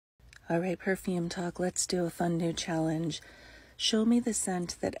All right, perfume talk. Let's do a fun new challenge. Show me the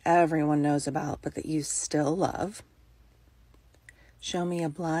scent that everyone knows about, but that you still love. Show me a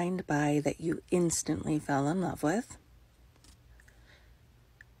blind buy that you instantly fell in love with.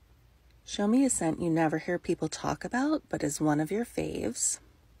 Show me a scent you never hear people talk about, but is one of your faves.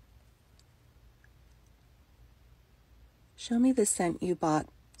 Show me the scent you bought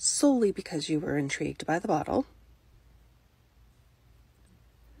solely because you were intrigued by the bottle.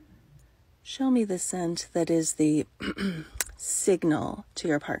 Show me the scent that is the signal to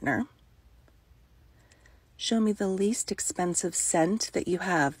your partner. Show me the least expensive scent that you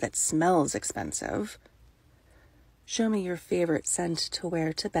have that smells expensive. Show me your favorite scent to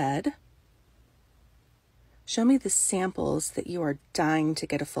wear to bed. Show me the samples that you are dying to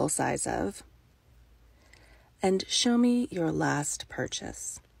get a full size of. And show me your last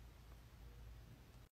purchase.